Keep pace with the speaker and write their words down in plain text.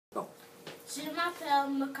Je m'appelle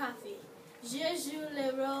McCarthy. Je joue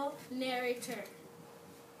le rôle narrateur.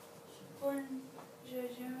 Je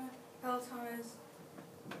m'appelle Thomas.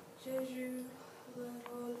 Je joue le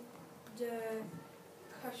rôle de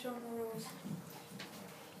cochon rose.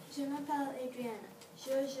 Je m'appelle Adrienne.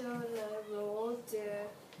 Je joue le rôle de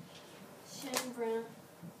chien brun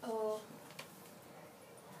au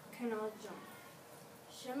canal jaune.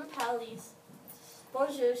 Je m'appelle Lisa.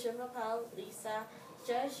 Bonjour, je m'appelle Lisa.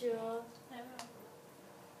 Je joue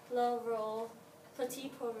le rôle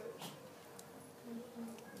Petite Poule.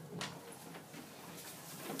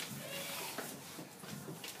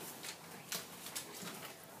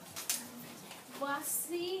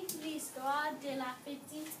 Voici l'histoire de la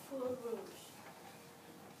petite poule rouge.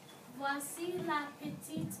 Voici la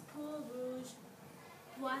petite poule rouge.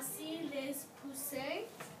 Voici les poussins.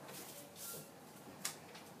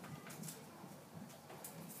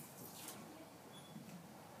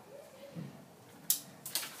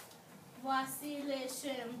 Voici les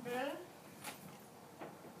chiens bruns.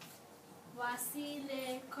 Voici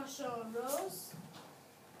les cochons roses.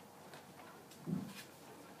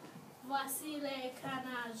 Voici les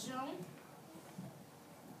canards jaunes.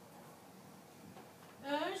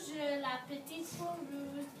 Un jour, la petite poule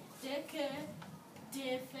rouge décide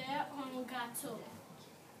de faire un gâteau.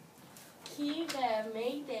 Qui va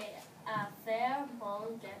m'aider à faire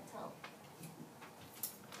mon gâteau?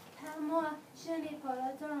 Pas moi, je n'ai pas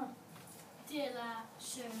le temps. De la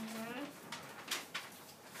chemin,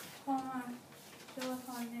 Pour moi, je vais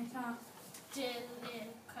prendre le temps. de les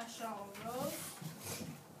cochons roses,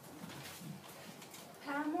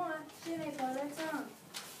 Pas moi, je n'ai pas le temps.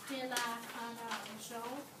 de la canard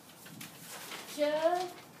jaune.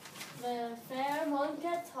 Je vais faire mon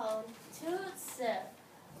gâteau tout seul.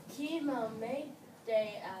 Qui m'a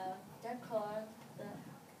m'aider à décorer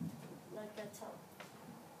le gâteau?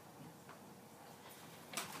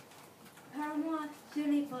 Pas moi, je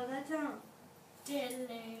n'ai pas le temps. De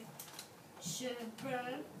les cheveux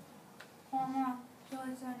bruns, Pour moi, je vais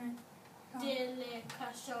donner le temps. de les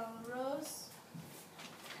cochons roses,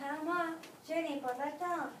 Pas moi, je n'ai pas le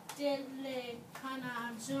temps. de les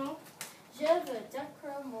canards jaunes. Je veux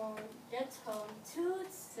décorer mon gâteau tout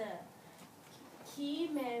seul. Qui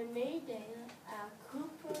m'a m'aider à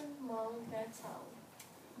couper mon gâteau?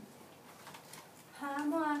 Pas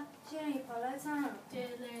moi, je n'ai pas le temps. De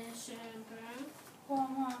les cheveux bruns, Pour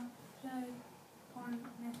moi, je vais prendre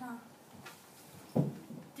le temps.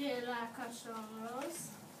 de la cochon rose,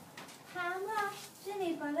 Pas moi, je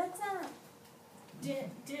n'ai pas le temps.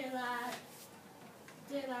 de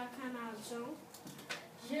la canard jaune.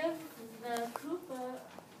 Je veux couper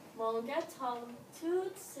mon gâteau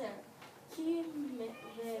tout seul. Qui va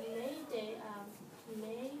m'aider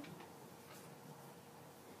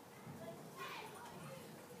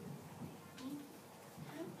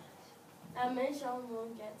à manger mon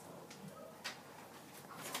gâteau?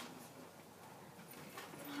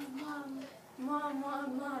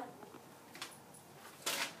 Moi.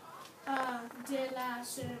 De la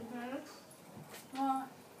cheveux, Moi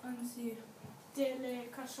aussi. de les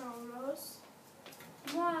cochons roses,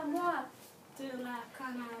 Moi. de la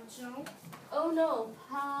canard jaune. Oh non,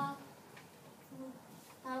 pas.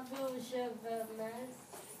 Vous, je veux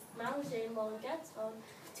manger mon gâteau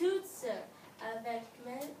toute seule avec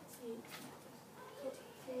mes petits.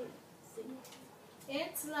 Et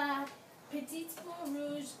la petite poule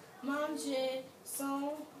rouge mangeait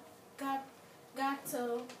son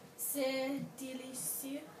gâteau. C'est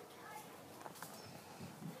délicieux.